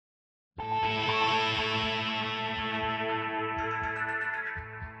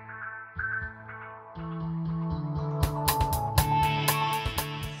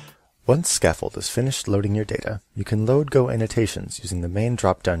Once Scaffold is finished loading your data, you can load GO Annotations using the main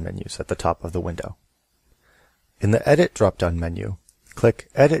drop-down menus at the top of the window. In the Edit drop-down menu, click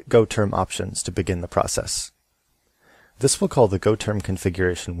Edit GO Term Options to begin the process. This will call the GO Term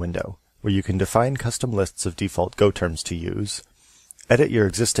configuration window, where you can define custom lists of default GO terms to use, edit your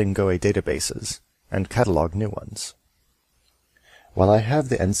existing GOA databases, and catalog new ones. While I have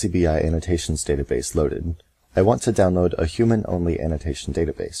the NCBI annotations database loaded, I want to download a human-only annotation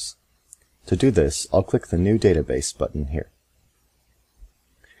database. To do this, I'll click the New Database button here.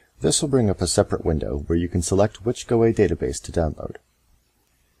 This will bring up a separate window where you can select which GOA database to download.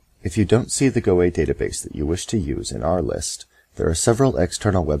 If you don't see the GOA database that you wish to use in our list, there are several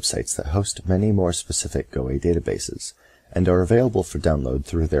external websites that host many more specific GOA databases, and are available for download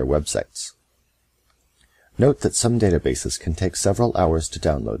through their websites. Note that some databases can take several hours to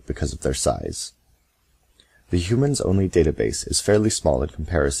download because of their size. The humans-only database is fairly small in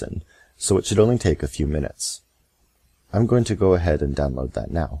comparison, so it should only take a few minutes. I'm going to go ahead and download that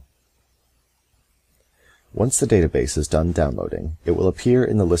now. Once the database is done downloading, it will appear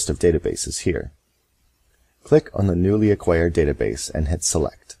in the list of databases here. Click on the newly acquired database and hit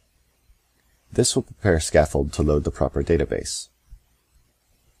Select. This will prepare Scaffold to load the proper database.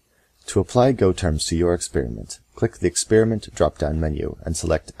 To apply GO terms to your experiment, click the Experiment drop-down menu and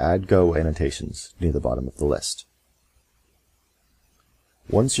select Add GO Annotations near the bottom of the list.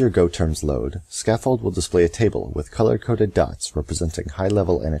 Once your GO terms load, Scaffold will display a table with color-coded dots representing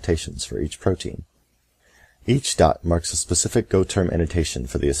high-level annotations for each protein. Each dot marks a specific GO term annotation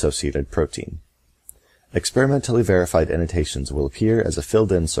for the associated protein. Experimentally verified annotations will appear as a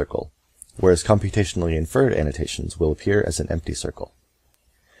filled-in circle, whereas computationally inferred annotations will appear as an empty circle.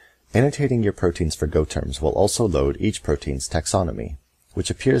 Annotating your proteins for GO terms will also load each protein's taxonomy, which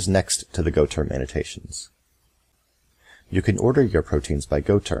appears next to the GO term annotations. You can order your proteins by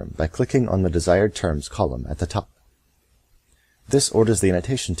GO term by clicking on the desired terms column at the top. This orders the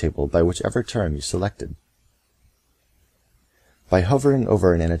annotation table by whichever term you selected. By hovering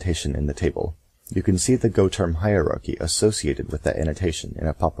over an annotation in the table, you can see the GO term hierarchy associated with that annotation in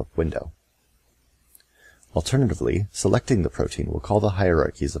a pop-up window. Alternatively, selecting the protein will call the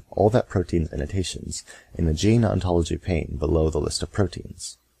hierarchies of all that protein's annotations in the gene ontology pane below the list of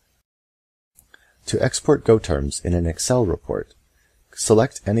proteins. To export GO terms in an Excel report,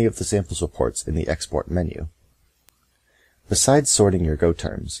 select any of the samples reports in the Export menu. Besides sorting your GO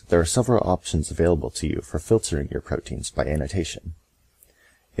terms, there are several options available to you for filtering your proteins by annotation.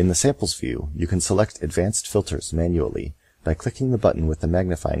 In the Samples view, you can select Advanced Filters manually by clicking the button with the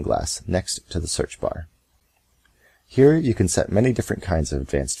magnifying glass next to the search bar. Here you can set many different kinds of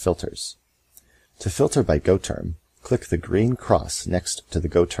advanced filters. To filter by GO term, click the green cross next to the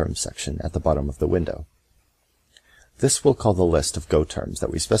GO terms section at the bottom of the window. This will call the list of GO terms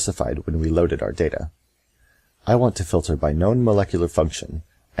that we specified when we loaded our data. I want to filter by known molecular function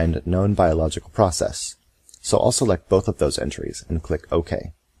and known biological process, so I'll select both of those entries and click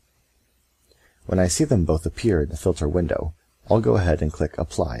OK. When I see them both appear in the filter window, I'll go ahead and click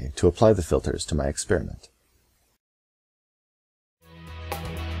Apply to apply the filters to my experiment.